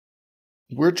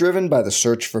We're driven by the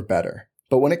search for better.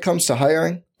 But when it comes to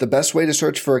hiring, the best way to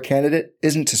search for a candidate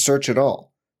isn't to search at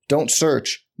all. Don't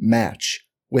search, match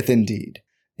with Indeed.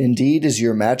 Indeed is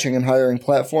your matching and hiring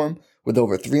platform with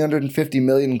over 350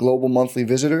 million global monthly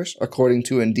visitors, according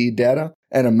to Indeed data,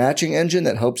 and a matching engine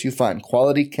that helps you find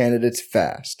quality candidates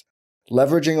fast.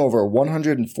 Leveraging over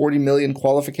 140 million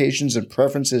qualifications and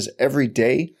preferences every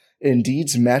day,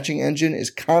 Indeed's matching engine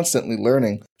is constantly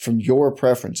learning from your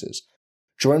preferences.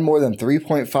 Join more than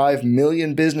 3.5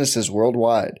 million businesses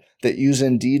worldwide that use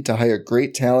Indeed to hire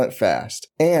great talent fast.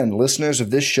 And listeners of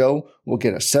this show will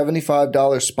get a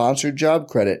 $75 sponsored job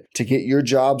credit to get your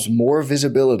jobs more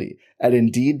visibility at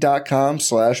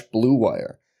Indeed.com/Blue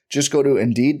Wire. Just go to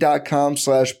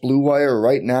Indeed.com/Blue Wire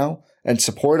right now and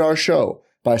support our show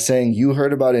by saying you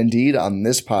heard about Indeed on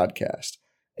this podcast.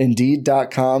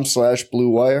 Indeed.com/Blue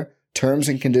Wire. Terms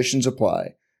and conditions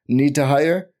apply. Need to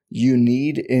hire? You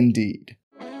need Indeed.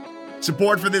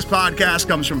 Support for this podcast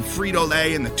comes from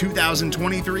Frito-Lay and the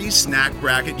 2023 Snack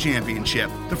Bracket Championship.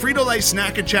 The Frito-Lay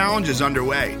Snack Challenge is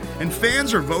underway, and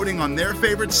fans are voting on their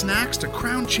favorite snacks to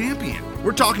crown champion.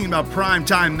 We're talking about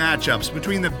prime-time matchups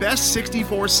between the best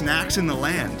 64 snacks in the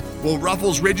land. Will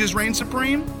Ruffles Ridges reign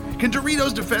supreme? Can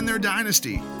Doritos defend their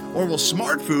dynasty? Or will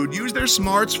Smart Food use their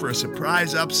smarts for a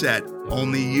surprise upset?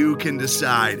 Only you can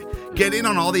decide. Get in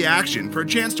on all the action for a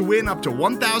chance to win up to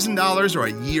 $1,000 or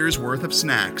a year's worth of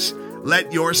snacks.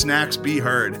 Let your snacks be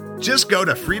heard. Just go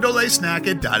to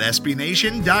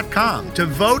fritolaysnacket.sbnation.com to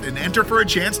vote and enter for a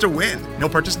chance to win. No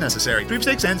purchase necessary.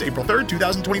 Sweepstakes ends April 3rd,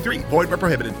 2023. Void where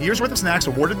prohibited. Year's worth of snacks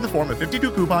awarded in the form of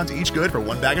 52 coupons, each good for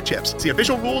one bag of chips. See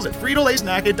official rules at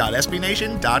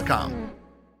fritolaysnacket.sbnation.com.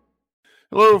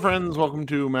 Hello, friends. Welcome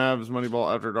to Mavs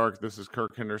Moneyball After Dark. This is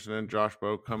Kirk Henderson and Josh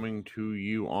Bowe coming to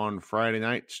you on Friday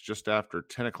nights just after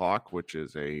 10 o'clock, which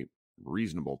is a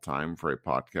reasonable time for a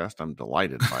podcast. I'm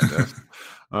delighted by this.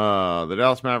 The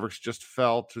Dallas Mavericks just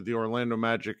fell to the Orlando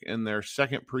Magic in their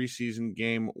second preseason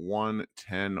game,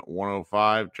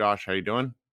 110-105. Josh, how you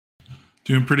doing?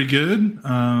 Doing pretty good.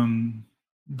 A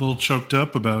little choked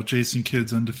up about Jason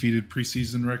Kidd's undefeated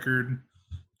preseason record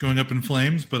going up in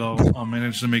flames, but I'll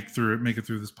manage to make it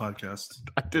through this podcast.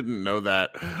 I didn't know that.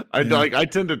 I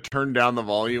tend to turn down the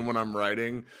volume when I'm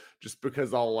writing, just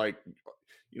because I'll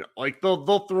they'll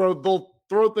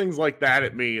throw things like that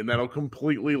at me, and that'll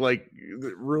completely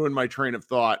ruin my train of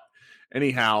thought.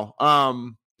 Anyhow,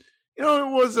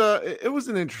 it was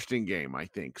an interesting game, I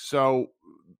think. So,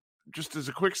 just as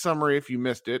a quick summary, if you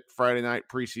missed it, Friday night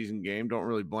preseason game. Don't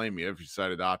really blame you if you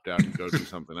decided to opt out and go do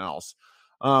something else.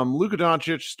 Luka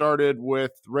Doncic started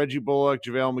with Reggie Bullock,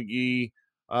 JaVale McGee,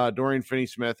 Dorian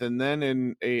Finney-Smith, and then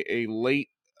in a late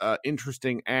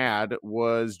interesting ad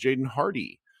was Jaden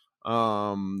Hardy.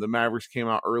 The Mavericks came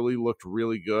out early, looked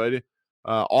really good,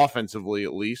 offensively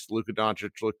at least. Luka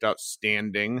Doncic looked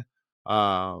outstanding,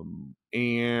 and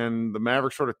the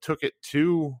Mavericks sort of took it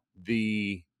to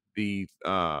the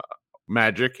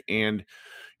Magic. And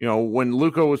when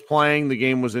Luka was playing, the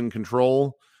game was in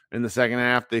control. In the second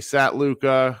half, they sat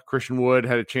Luka. Christian Wood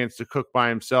had a chance to cook by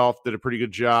himself, did a pretty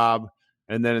good job.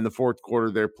 And then in the fourth quarter,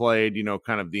 they played,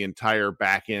 kind of the entire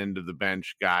back end of the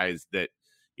bench guys that,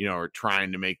 are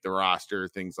trying to make the roster.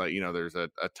 Things like, there's a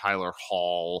Tyler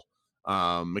Hall,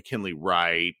 McKinley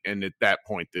Wright. And at that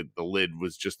point, the lid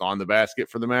was just on the basket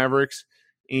for the Mavericks.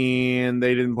 And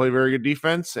they didn't play very good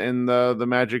defense. And the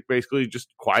Magic basically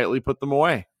just quietly put them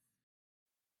away.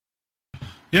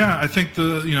 Yeah, I think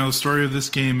the story of this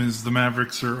game is the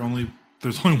Mavericks there's only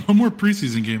one more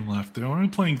preseason game left. They're only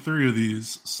playing 3 of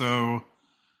these. So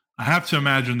I have to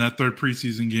imagine that third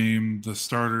preseason game, the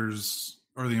starters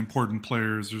are the important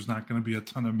players. There's not going to be a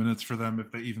ton of minutes for them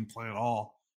if they even play at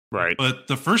all. Right. But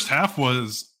the first half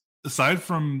was, aside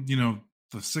from, the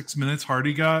 6 minutes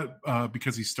Hardy got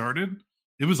because he started,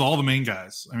 it was all the main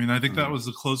guys. I mean, I think that was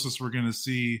the closest we're going to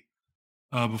see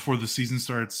before the season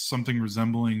starts, something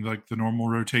resembling like the normal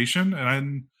rotation.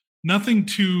 And nothing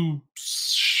too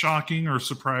shocking or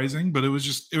surprising, but it was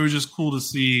just cool to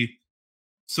see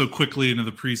so quickly into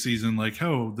the preseason,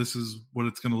 this is what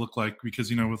it's going to look like. Because,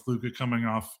 with Luka coming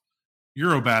off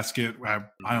Eurobasket,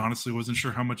 I honestly wasn't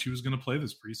sure how much he was going to play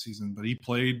this preseason, but he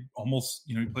played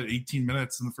he played 18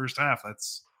 minutes in the first half.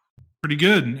 That's pretty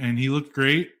good. And he looked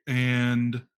great.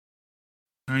 And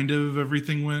kind of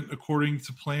everything went according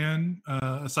to plan,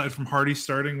 aside from Hardy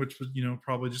starting, which was,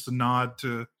 probably just a nod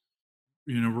to,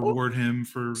 reward him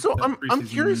for. So I'm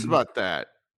curious about that.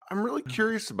 I'm really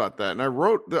curious about that. And I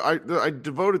wrote I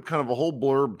devoted kind of a whole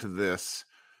blurb to this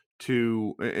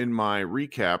in my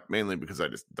recap, mainly because I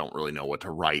just don't really know what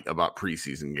to write about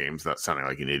preseason games. That's sounding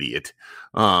like an idiot.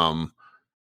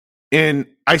 And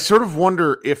I sort of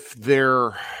wonder if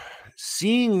they're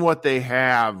seeing what they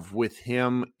have with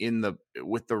him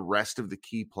with the rest of the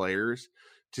key players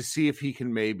to see if he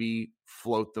can maybe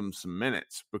float them some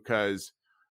minutes, because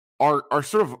our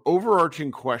sort of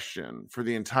overarching question for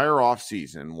the entire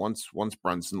offseason, once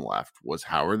Brunson left, was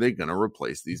how are they going to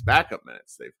replace these backup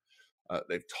minutes?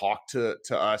 They've talked to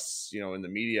us, in the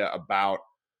media about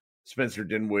Spencer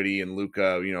Dinwiddie and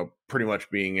Luka, pretty much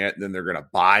being it. And then they're going to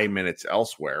buy minutes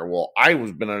elsewhere. Well, I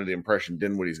was been under the impression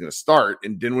Dinwiddie's going to start,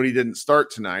 and Dinwiddie didn't start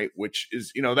tonight, which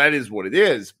is, that is what it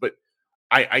is. But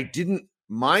I didn't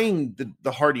mind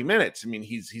the Hardy minutes. I mean,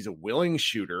 he's a willing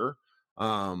shooter.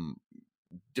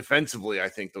 Defensively, I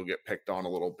think they'll get picked on a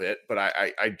little bit, but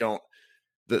I don't.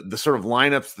 The sort of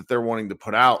lineups that they're wanting to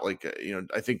put out, like,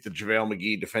 I think the JaVale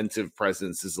McGee defensive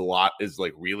presence is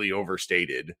like really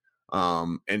overstated.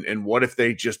 And what if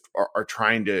they just are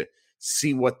trying to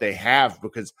see what they have?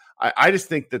 Because I just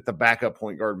think that the backup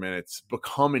point guard minutes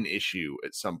become an issue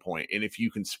at some point. And if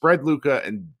you can spread Luka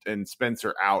and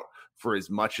Spencer out for as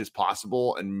much as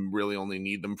possible and really only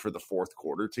need them for the fourth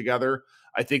quarter together,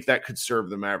 I think that could serve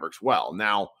the Mavericks well.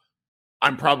 Now,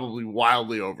 I'm probably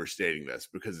wildly overstating this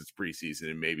because it's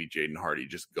preseason and maybe Jaden Hardy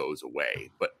just goes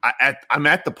away. But I'm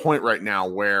at the point right now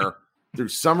where through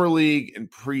summer league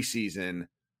and preseason,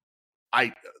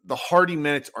 the Hardy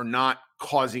minutes are not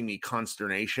causing me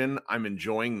consternation. I'm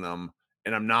enjoying them,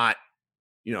 and I'm not,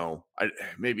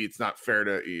 maybe it's not fair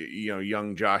to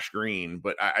young Josh Green,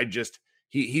 but I just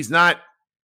he's not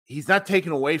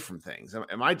taken away from things.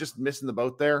 Am I just missing the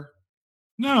boat there?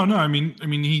 No. I mean,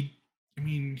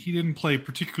 he didn't play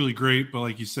particularly great, but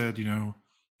like you said, he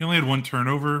only had one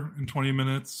turnover in 20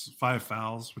 minutes, 5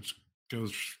 fouls, which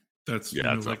goes, that's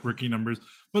like rookie numbers,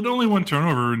 but only one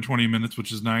turnover in 20 minutes,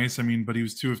 which is nice. I mean, but he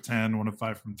was 2 of 10, 1 of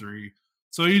 5 from 3.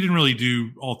 So he didn't really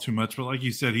do all too much, but like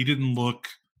you said, he didn't look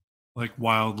like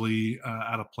wildly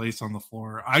out of place on the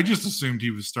floor. I just assumed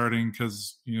he was starting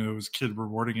because, his kid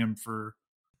rewarding him for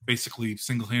basically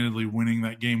single-handedly winning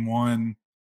that game 1.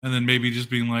 And then maybe just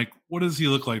being like, what does he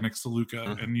look like next to Luka?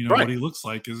 Mm-hmm. And, what he looks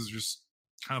like is just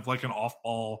kind of like an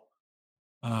off-ball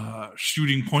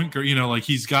shooting point guard. Like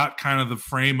he's got kind of the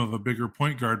frame of a bigger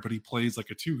point guard, but he plays like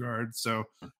a 2 guard. So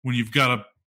when you've got a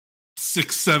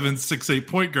 6'7", 6'8"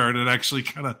 point guard, it actually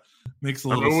kind of makes a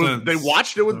little sense. They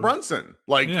watched it with Brunson.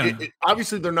 Like,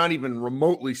 obviously they're not even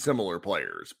remotely similar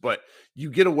players, but you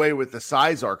get away with the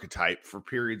size archetype for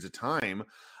periods of time.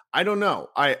 I don't know.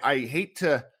 I hate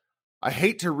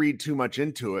to read too much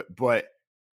into it, but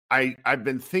I've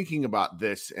been thinking about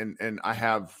this, and I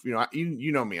have,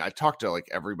 you know me, I talk to like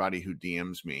everybody who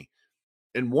DMs me.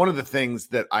 And one of the things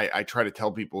that I try to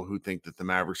tell people who think that the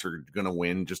Mavericks are going to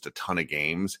win just a ton of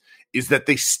games is that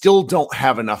they still don't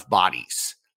have enough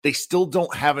bodies. They still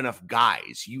don't have enough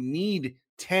guys. You need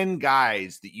 10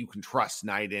 guys that you can trust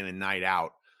night in and night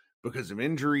out because of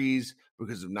injuries,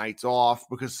 because of nights off,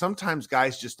 because sometimes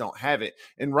guys just don't have it.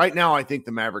 And right now, I think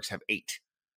the Mavericks have 8.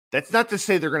 That's not to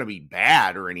say they're going to be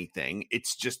bad or anything.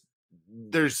 It's just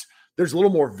there's a little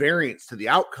more variance to the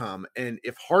outcome. And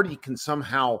if Hardy can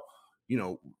somehow,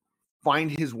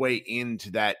 find his way into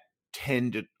that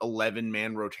 10 to 11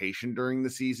 man rotation during the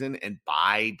season and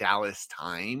buy Dallas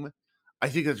time, I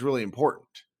think that's really important.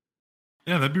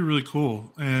 Yeah, that'd be really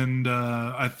cool. And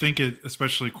I think it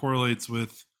especially correlates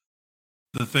with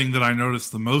the thing that I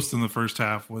noticed the most in the first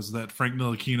half was that Frank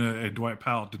Ntilikina and Dwight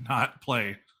Powell did not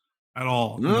play at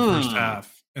all in the first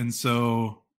half. And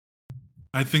so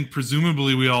I think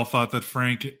presumably we all thought that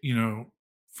Frank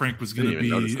was going to be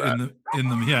in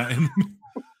them. Yeah. And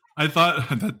I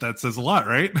thought that says a lot,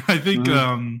 right? I think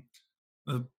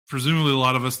presumably a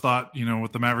lot of us thought,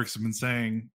 what the Mavericks have been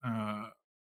saying,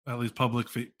 at least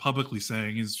publicly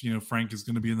saying is, Frank is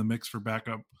going to be in the mix for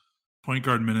backup point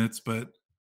guard minutes, but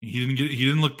he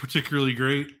didn't look particularly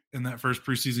great in that first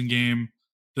preseason game.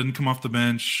 Didn't come off the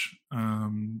bench.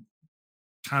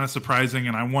 Kind of surprising.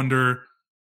 And I wonder,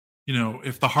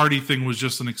 if the Hardy thing was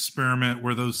just an experiment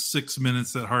where those 6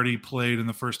 minutes that Hardy played in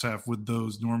the first half, would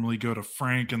those normally go to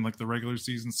Frank in like the regular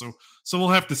season? So we'll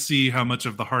have to see how much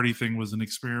of the Hardy thing was an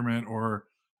experiment or,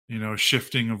 a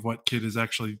shifting of what Kid is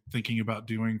actually thinking about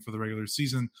doing for the regular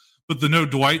season. But the no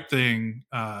Dwight thing,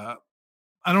 I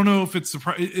don't know if it's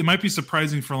it might be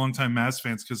surprising for a long time Mavs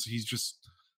fans because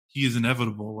he is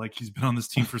inevitable. Like he's been on this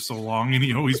team for so long and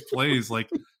he always plays. Like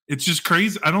it's just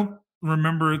crazy. I don't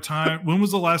remember a time. When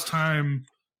was the last time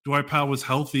Dwight Powell was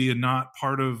healthy and not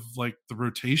part of like the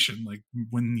rotation? Like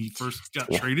when he first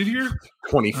got traded here,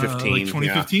 2015. Like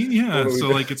 2015, yeah. So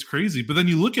like it's crazy. But then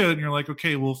you look at it and you're like,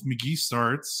 okay, well if McGee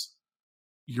starts,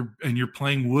 you're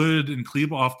playing Wood and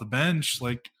Kleba off the bench,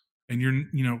 like, and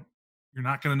you're you're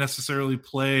not going to necessarily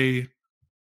play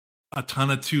a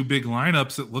ton of two big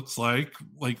lineups. It looks like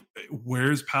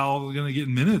where's Powell going to get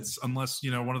minutes unless,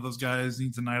 one of those guys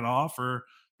needs a night off or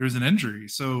there's an injury.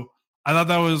 So I thought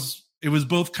it was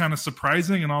both kind of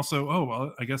surprising and also, oh,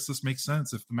 well, I guess this makes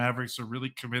sense if the Mavericks are really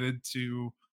committed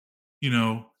to,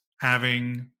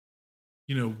 having,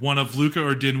 one of Luka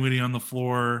or Dinwiddie on the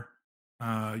floor.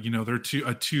 They're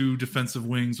two defensive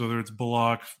wings, whether it's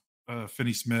Bullock,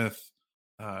 Finney Smith,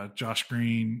 Josh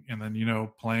Green, and then,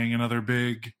 playing another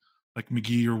big like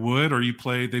McGee or Wood, or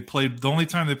the only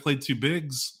time they played two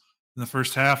bigs in the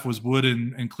first half was Wood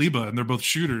and Kleba, and they're both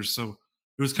shooters. So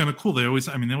it was kind of cool. They always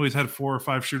had 4 or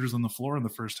 5 shooters on the floor in the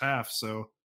first half. So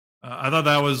I thought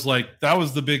that was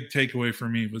the big takeaway for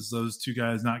me, was those two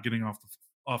guys not getting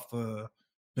off the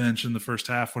bench in the first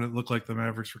half when it looked like the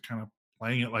Mavericks were kind of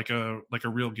playing it like a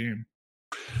real game.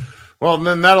 Well, and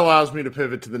then that allows me to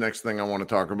pivot to the next thing I want to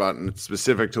talk about, and it's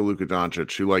specific to Luka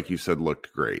Doncic, who, like you said,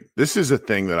 looked great. This is a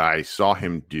thing that I saw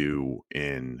him do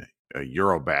in a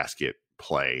Eurobasket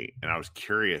play, and I was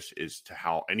curious as to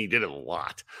how, and he did it a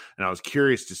lot, and I was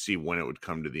curious to see when it would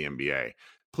come to the NBA.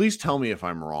 Please tell me if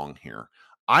I'm wrong here.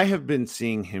 I have been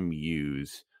seeing him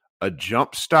use a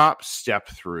jump stop step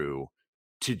through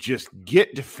to just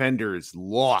get defenders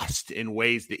lost in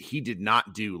ways that he did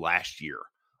not do last year.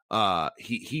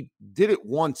 He did it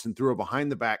once and threw a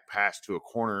behind the back pass to a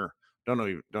corner. Don't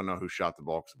know who shot the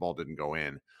ball because the ball didn't go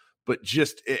in. But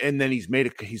and then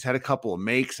he's had a couple of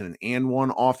makes and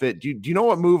one off it. Do you know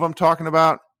what move I'm talking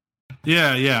about?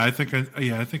 Yeah. I think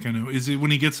I know. Is it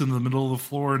when he gets in the middle of the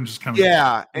floor and just kind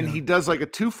of he does like a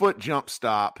 2-foot jump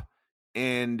stop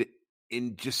and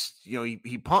just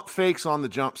he pump fakes on the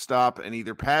jump stop and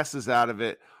either passes out of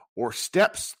it or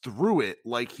steps through it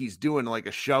like he's doing like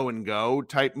a show and go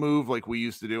type move like we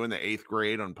used to do in the 8th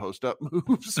grade on post-up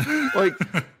moves. Like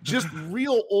just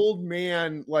real old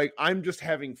man, like I'm just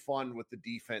having fun with the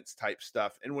defense type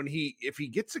stuff. And if he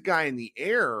gets a guy in the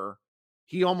air,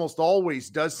 he almost always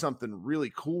does something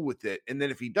really cool with it. And then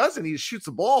if he doesn't, he just shoots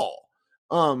a ball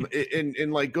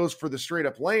and like goes for the straight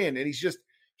up lay-in. And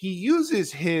he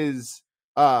uses his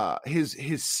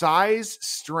size,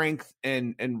 strength,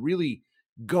 and really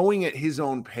going at his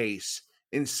own pace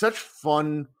in such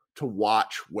fun to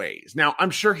watch ways. Now, I'm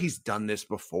sure he's done this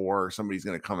before. Somebody's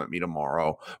going to come at me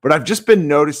tomorrow, but I've just been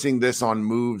noticing this on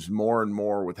moves more and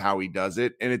more with how he does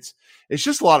it. And it's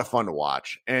just a lot of fun to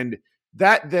watch. And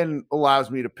that then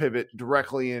allows me to pivot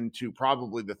directly into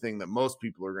probably the thing that most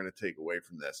people are going to take away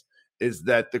from this is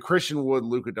that the Christian Wood,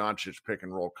 Luka Doncic pick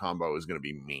and roll combo is going to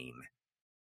be mean.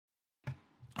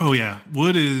 Oh yeah,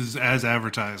 Wood is as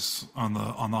advertised on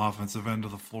the offensive end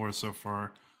of the floor so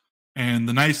far. And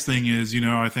the nice thing is,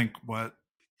 I think a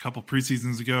couple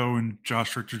preseasons ago when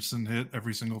Josh Richardson hit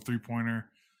every single 3-pointer,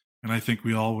 and I think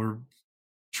we all were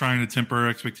trying to temper our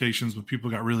expectations, but people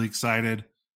got really excited.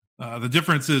 The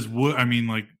difference is Wood. I mean,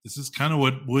 like this is kind of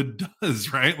what Wood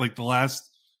does, right? Like the last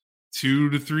 2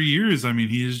 to 3 years. I mean,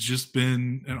 he has just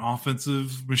been an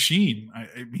offensive machine.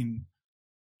 I mean,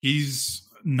 he's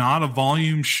not a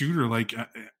volume shooter. Like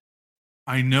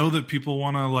I know that people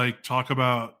want to like talk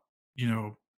about,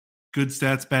 good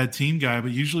stats, bad team guy,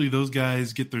 but usually those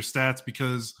guys get their stats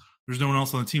because there's no one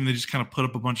else on the team. They just kind of put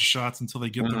up a bunch of shots until they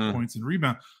get their points and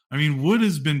rebound. I mean, Wood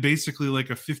has been basically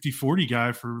like a 50-40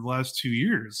 guy for the last 2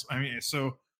 years. I mean,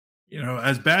 so,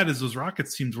 as bad as those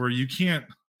Rockets teams were, you can't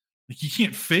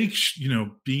fake,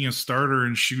 being a starter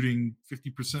and shooting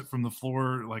 50% from the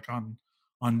floor, like on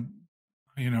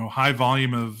high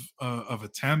volume of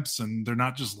attempts, and they're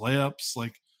not just layups.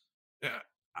 Like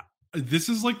this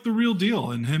is like the real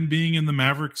deal. And him being in the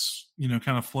Mavericks,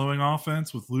 kind of flowing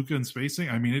offense with Luka and spacing.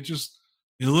 I mean, it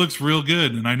looks real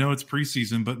good. And I know it's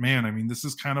preseason, but man, I mean, this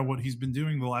is kind of what he's been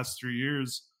doing the last 3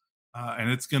 years.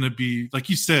 And it's going to be, like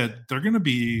you said, they're going to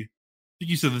be, I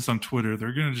think you said this on Twitter,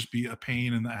 they're going to just be a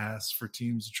pain in the ass for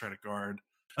teams to try to guard,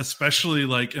 especially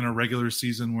like in a regular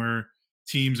season where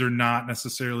teams are not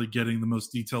necessarily getting the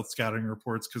most detailed scouting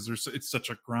reports because it's such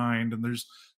a grind and there's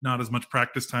not as much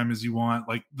practice time as you want.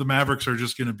 Like the Mavericks are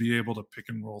just going to be able to pick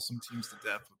and roll some teams to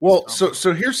death. Well,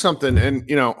 so here's something, and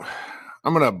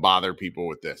I'm going to bother people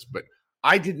with this, but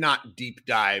I did not deep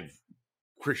dive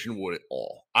Christian Wood at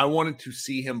all. I wanted to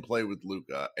see him play with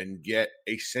Luka and get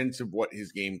a sense of what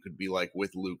his game could be like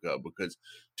with Luka, because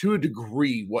to a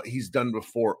degree, what he's done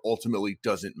before ultimately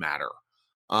doesn't matter.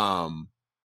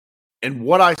 And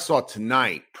what I saw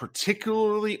tonight,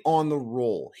 particularly on the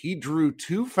roll, he drew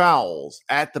 2 fouls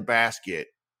at the basket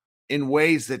in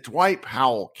ways that Dwight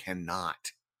Powell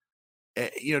cannot.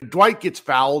 Dwight gets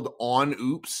fouled on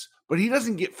oops, but he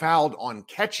doesn't get fouled on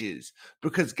catches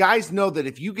because guys know that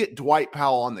if you get Dwight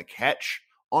Powell on the catch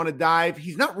on a dive,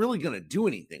 he's not really going to do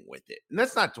anything with it. And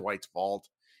that's not Dwight's fault.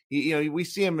 We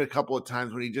see him a couple of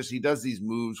times when he does these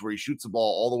moves where he shoots the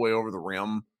ball all the way over the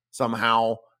rim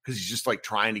somehow because he's just like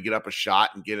trying to get up a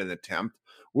shot and get an attempt.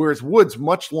 Whereas Wood's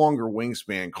much longer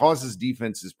wingspan causes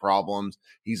defenses problems.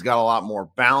 He's got a lot more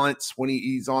balance when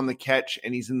he's on the catch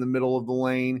and he's in the middle of the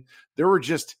lane. There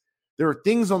are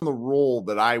things on the roll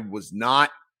that I've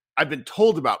been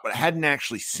told about, but I hadn't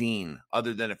actually seen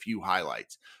other than a few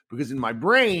highlights. Because in my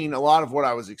brain, a lot of what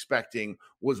I was expecting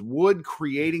was Wood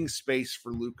creating space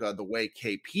for Luka the way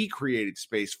KP created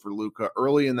space for Luka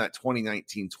early in that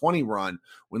 2019-20 run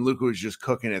when Luka was just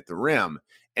cooking at the rim.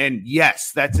 And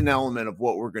yes, that's an element of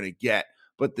what we're going to get.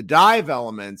 But the dive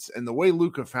elements and the way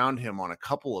Luka found him on a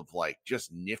couple of like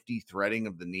just nifty threading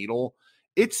of the needle,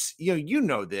 it's,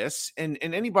 this, and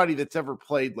anybody that's ever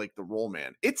played like the roll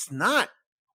man, it's not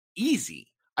easy.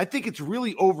 I think it's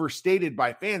really overstated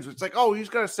by fans. It's like, oh, he's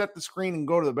got to set the screen and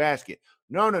go to the basket.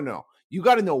 No. You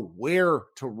got to know where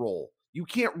to roll. You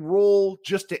can't roll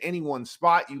just to any one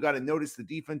spot. You got to notice the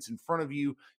defense in front of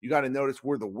you. You got to notice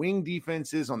where the wing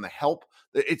defense is on the help.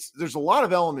 There's a lot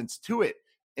of elements to it,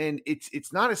 and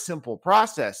it's not a simple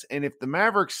process. And if the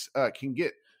Mavericks can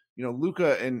get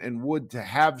Luka and Wood to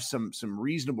have some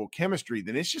reasonable chemistry,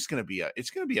 then it's going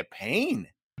to be a pain.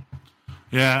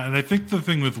 Yeah, and I think the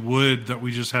thing with Wood that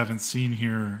we just haven't seen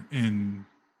here in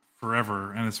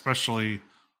forever, and especially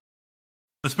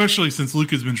since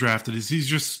Luka's been drafted, is he is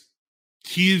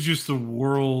just a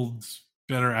world's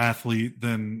better athlete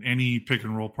than any pick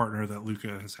and roll partner that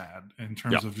Luka has had in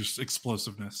terms of just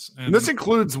explosiveness. And this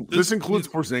includes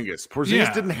Porzingis.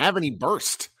 Porzingis didn't have any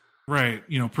burst. Right.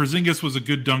 Porzingis was a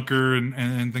good dunker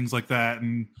and things like that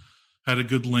and had a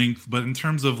good length. But in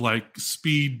terms of like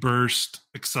speed, burst,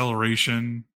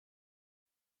 acceleration,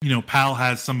 Powell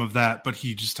has some of that, but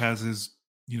he just has his,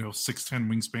 6'10"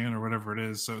 wingspan or whatever it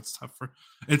is. So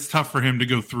it's tough for him to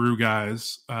go through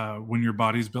guys when your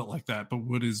body's built like that. But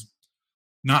Wood is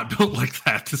not built like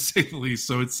that, to say the least.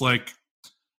 So it's like,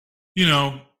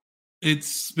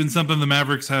 it's been something the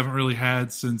Mavericks haven't really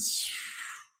had since,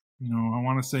 I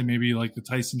want to say maybe like the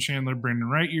Tyson Chandler, Brandon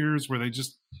Wright years, where they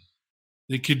just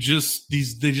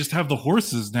have the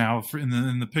horses now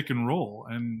in the pick and roll,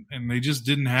 and they just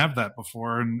didn't have that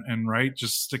before. And Wright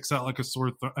just sticks out like a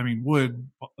sore Wood,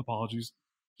 apologies,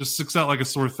 just sticks out like a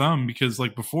sore thumb, because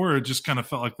like before it just kind of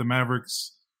felt like the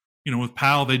Mavericks, with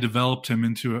Powell, they developed him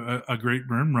into a great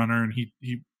rim runner, and he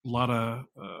give a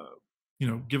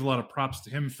lot of props to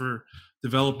him for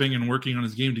developing and working on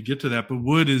his game to get to that. But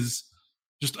Wood is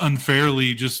just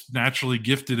unfairly just naturally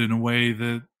gifted in a way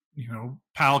that,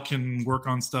 Powell can work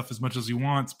on stuff as much as he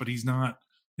wants, but his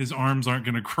arms aren't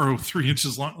going to grow 3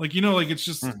 inches long. It's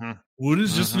just, Wood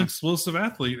is just an explosive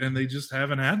athlete, and they just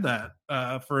haven't had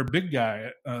that for a big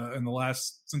guy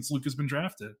since Luka's been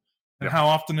drafted. And how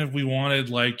often have we wanted,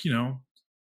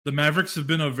 the Mavericks have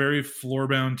been a very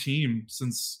floor-bound team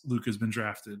since Luka's been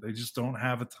drafted. They just don't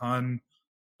have a ton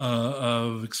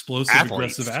of explosive,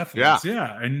 aggressive athletes.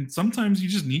 Yeah. And sometimes you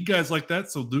just need guys like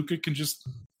that so Luka can just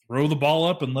throw the ball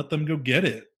up and let them go get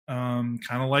it. Kind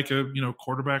of like a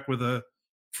quarterback with a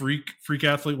freak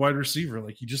athlete wide receiver.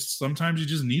 Sometimes you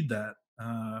just need that.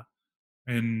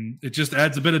 And it just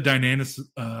adds a bit of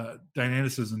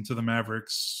dynamicism to the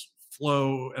Mavericks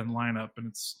flow and lineup, and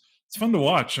it's fun to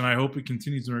watch, and I hope it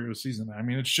continues in the regular season.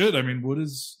 It should. Wood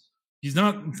it's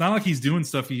not like he's doing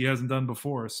stuff he hasn't done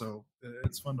before, so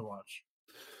it's fun to watch.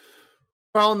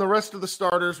 Well, and the rest of the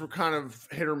starters were kind of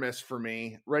hit or miss for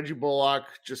me. Reggie Bullock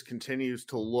just continues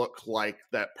to look like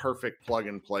that perfect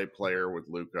plug-and-play player with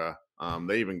Luka.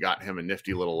 They even got him a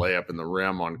nifty little layup in the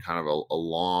rim on kind of a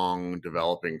long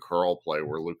developing curl play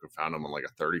where Luka found him on like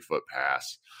a 30-foot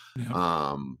pass.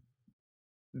 Yeah.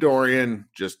 Dorian's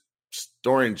just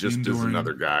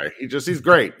another guy. He's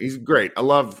great. He's great. I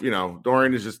love,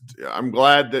 Dorian is just, I'm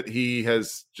glad that he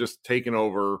has just taken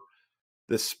over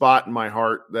this spot in my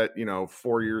heart that,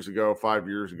 5 years ago,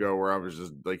 where I was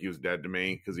just like, he was dead to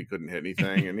me because he couldn't hit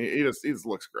anything. And he just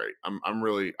looks great. I'm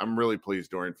really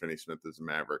pleased Dorian Finney-Smith is a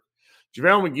Maverick.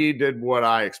 JaVale McGee did what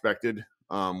I expected,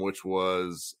 which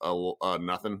was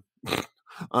nothing.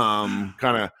 Kind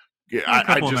of, a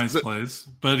couple of nice plays,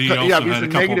 but he also had a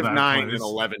couple of bad plays. In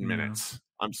 11 minutes.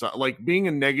 I'm sorry, being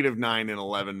a -9 in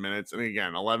 11 minutes, and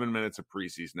again, 11 minutes of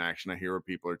preseason action. I hear what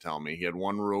people are telling me. He had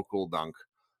one real cool dunk.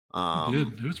 He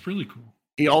did. It was really cool.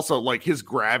 He also his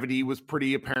gravity was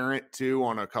pretty apparent too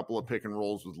on a couple of pick and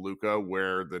rolls with Luka,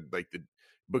 where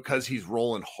because he's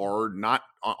rolling hard, not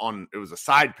on it was a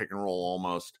side pick and roll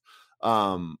almost.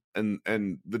 And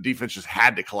the defense just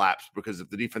had to collapse, because if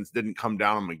the defense didn't come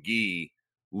down on McGee,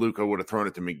 Luka would have thrown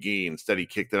it to McGee. Instead, he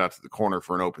kicked it out to the corner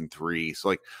for an open three. So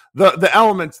like the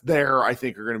elements there, I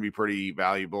think, are going to be pretty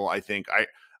valuable. I think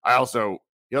he also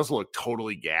looked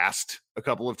totally gassed a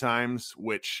couple of times,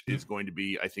 which is going to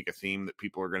be, I think, a theme that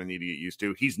people are going to need to get used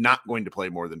to. He's not going to play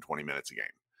more than 20 minutes a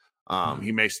game.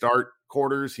 He may start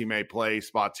quarters, he may play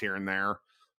spots here and there,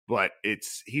 but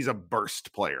he's a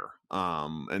burst player.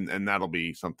 And that'll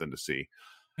be something to see.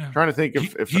 Yeah. Trying to think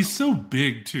if he's so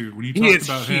big too. When you talk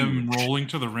about him rolling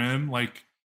to the rim, like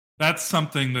that's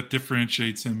something that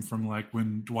differentiates him from like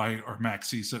when Dwight or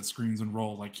Maxey set screens and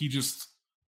roll. Like he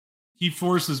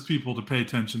forces people to pay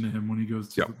attention to him when he goes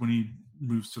to when he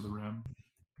moves to the rim.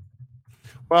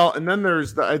 Well, and then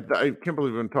there's I can't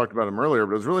believe we haven't talked about him earlier,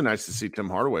 but it was really nice to see Tim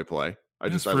Hardaway play.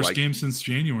 First game since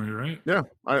January, right? Yeah,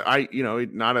 I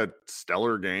not a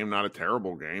stellar game, not a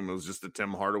terrible game. It was just a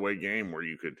Tim Hardaway game where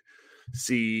you could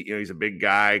see, he's a big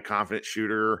guy, confident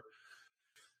shooter.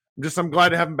 I'm glad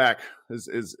to have him back.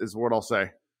 Is what I'll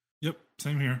say. Yep,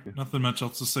 same here. Nothing much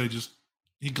else to say. Just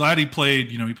glad he played.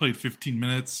 He played 15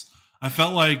 minutes. I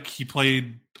felt like he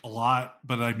played a lot,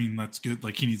 but I mean that's good.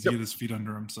 Like he needs to get his feet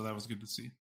under him, so that was good to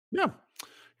see. Yeah.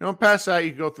 Past that,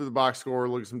 you go through the box score,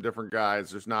 look at some different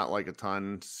guys. There's not like a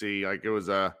ton to see. Like it was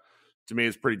to me,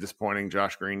 it's pretty disappointing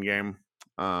Josh Green game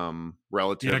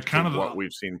relative to what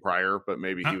we've seen prior, but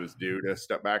maybe he was due to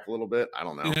step back a little bit. I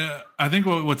don't know. Yeah, I think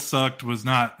what sucked was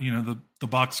not, the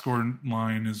box score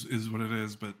line is what it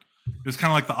is, but it was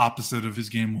kind of like the opposite of his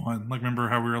game one. Like, remember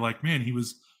how we were like, man, he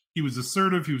was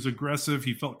assertive, he was aggressive,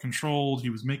 he felt controlled,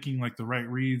 he was making like the right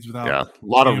reads without a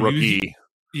lot of rookie.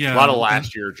 A lot of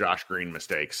last year Josh Green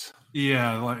mistakes.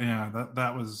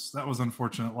 That was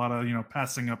unfortunate. A lot of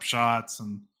passing up shots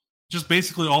and just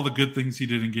basically all the good things he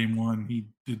did in game one, he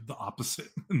did the opposite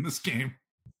in this game.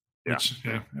 Yeah. Which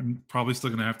I'm probably still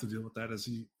going to have to deal with that as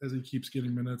he keeps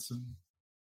getting minutes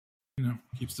and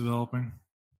keeps developing.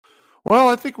 Well,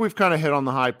 I think we've kind of hit on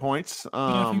the high points.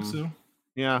 I think so.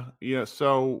 Yeah.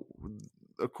 So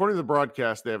according to the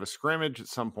broadcast, they have a scrimmage at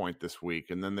some point this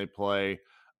week, and then they play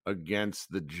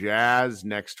against the Jazz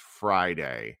next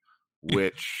Friday,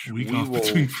 which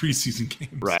between preseason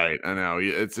games. Right. I know.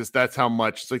 It's just, that's how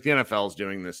much it's like the NFL is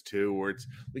doing this too, where it's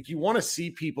like, you want to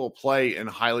see people play in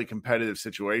highly competitive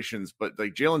situations, but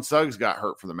like Jalen Suggs got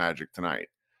hurt for the Magic tonight.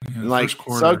 Yeah, and like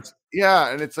Suggs,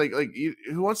 and it's like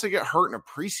who wants to get hurt in a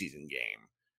preseason game?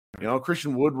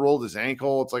 Christian Wood rolled his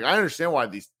ankle. It's like, I understand why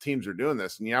these teams are doing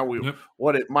this. And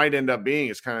what it might end up being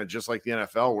is kind of just like the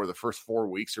NFL, where the first 4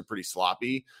 weeks are pretty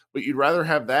sloppy, but you'd rather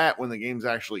have that when the games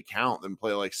actually count than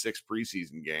play like 6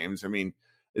 preseason games. I mean,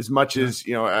 as much as,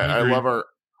 I love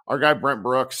our guy, Brent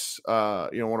Brooks,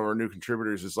 one of our new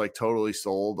contributors is like totally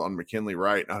sold on McKinley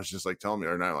Wright. And I was just like telling me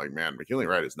the other night, like, man, McKinley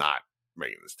Wright is not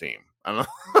making this team. I don't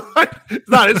know. It's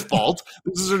not his fault.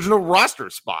 There's no roster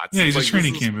spots. Yeah, he's a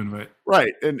training camp invite.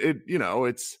 Right. And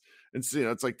it's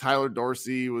like Tyler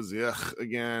Dorsey was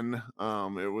again.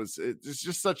 It's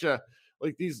just such a,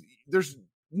 like, there's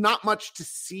not much to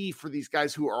see for these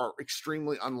guys who are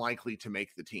extremely unlikely to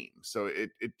make the team. So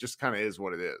it just kind of is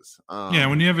what it is.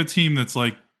 When you have a team that's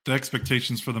like the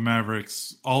expectations for the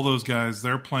Mavericks, all those guys,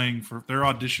 they're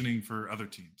auditioning for other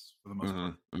teams for the most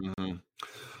part. Mm-hmm.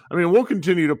 I mean, we'll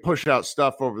continue to push out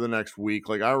stuff over the next week.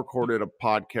 Like, I recorded a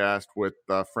podcast with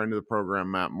a friend of the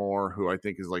program, Matt Moore, who I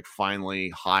think is like finally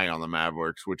high on the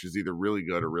Mavericks, which is either really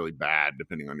good or really bad,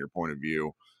 depending on your point of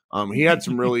view. He had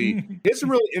some really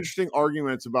interesting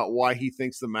arguments about why he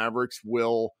thinks the Mavericks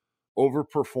will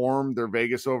overperform their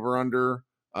Vegas over under,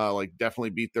 like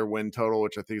definitely beat their win total,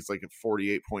 which I think is like at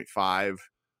 48.5.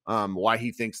 Why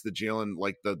he thinks the Jalen,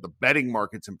 like the betting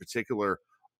markets in particular,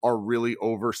 are really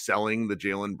overselling the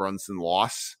Jalen Brunson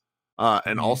loss.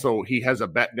 And also he has a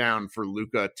bet down for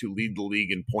Luka to lead the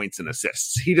league in points and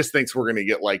assists. He just thinks we're going to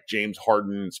get like James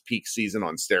Harden's peak season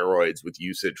on steroids with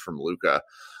usage from Luka.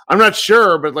 I'm not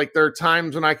sure, but like there are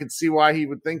times when I could see why he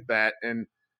would think that. And,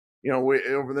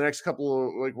 over the next couple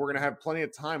of, like, we're going to have plenty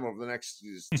of time over the next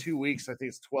 2 weeks. I think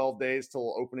it's 12 days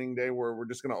till opening day, where we're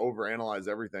just going to overanalyze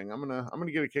everything. I'm going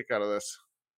to get a kick out of this.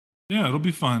 Yeah, it'll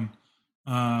be fun.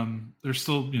 There's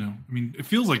still, it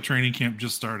feels like training camp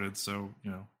just started, so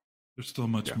there's still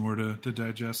much more to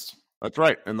digest. That's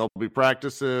right. And there'll be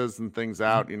practices and things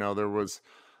out. There was,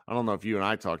 I don't know if you and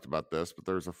I talked about this, but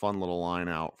there's a fun little line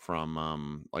out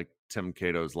from like Tim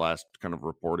Cato's last kind of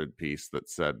reported piece that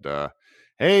said,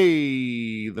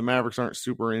 hey, the Mavericks aren't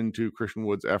super into Christian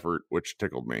Wood's effort, which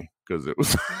tickled me, because it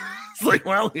was it's like,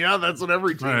 well, yeah, that's what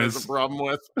every team has a problem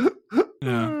with.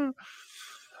 Yeah.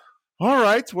 All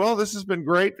right. Well, this has been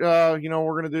great. I'll do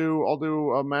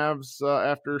a Mavs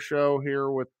after show here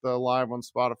with live on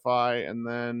Spotify, and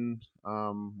then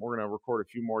we're going to record a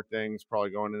few more things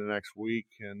probably going into next week.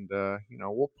 And,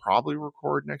 we'll probably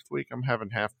record next week. I'm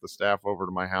having half the staff over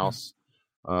to my house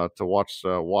to watch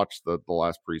the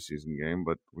last preseason game,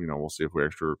 but we'll see if we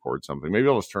actually record something. Maybe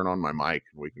I'll just turn on my mic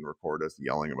and we can record us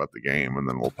yelling about the game, and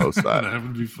then we'll post that. That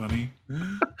would be funny.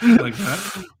 Like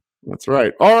that. That's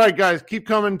right. All right, guys, keep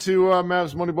coming to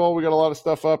Mavs Moneyball. We got a lot of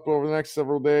stuff up over the next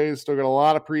several days. Still got a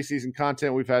lot of preseason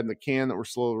content we've had in the can that we're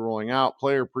slowly rolling out.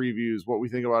 Player previews, what we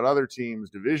think about other teams,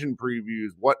 division previews,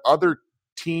 what other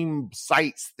team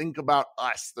sites think about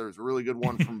us. There's a really good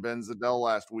one from Ben Zadell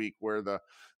last week where the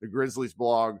Grizzlies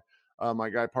blog,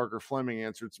 my guy Parker Fleming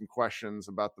answered some questions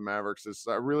about the Mavericks.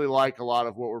 I really like a lot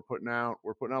of what we're putting out.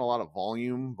 We're putting out a lot of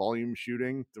volume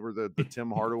shooting. We're the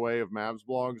Tim Hardaway of Mavs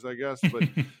blogs, I guess. But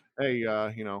hey,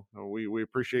 we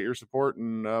appreciate your support,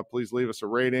 and please leave us a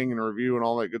rating and a review and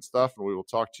all that good stuff. And we will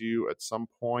talk to you at some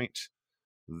point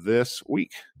this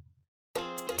week.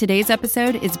 Today's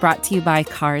episode is brought to you by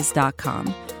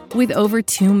Cars.com. With over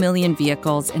 2 million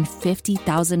vehicles and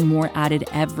 50,000 more added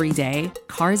every day,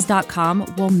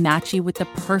 Cars.com will match you with the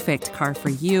perfect car for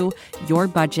you, your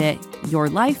budget, your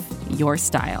life, your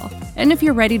style. And if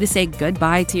you're ready to say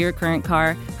goodbye to your current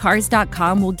car,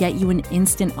 Cars.com will get you an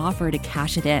instant offer to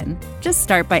cash it in. Just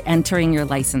start by entering your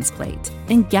license plate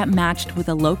and get matched with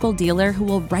a local dealer who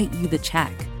will write you the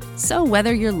check. So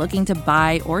whether you're looking to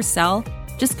buy or sell,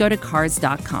 just go to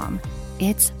Cars.com.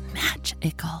 It's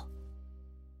magical.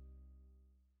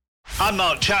 I'm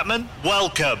Mark Chapman.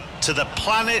 Welcome to the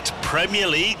Planet Premier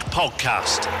League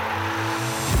podcast.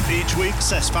 Each week,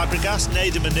 Cesc Fabregas,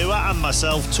 Nader Manua and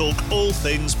myself talk all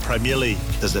things Premier League.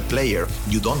 As a player,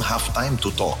 you don't have time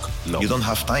to talk. No. You don't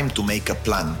have time to make a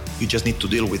plan. You just need to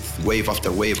deal with wave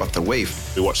after wave after wave.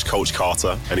 We watched Coach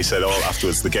Carter and he said,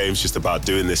 afterwards, the game's just about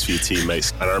doing this for your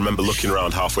teammates. And I remember looking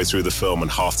around halfway through the film and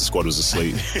half the squad was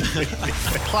asleep.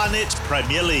 Planet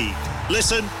Premier League.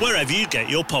 Listen wherever you get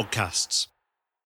your podcasts.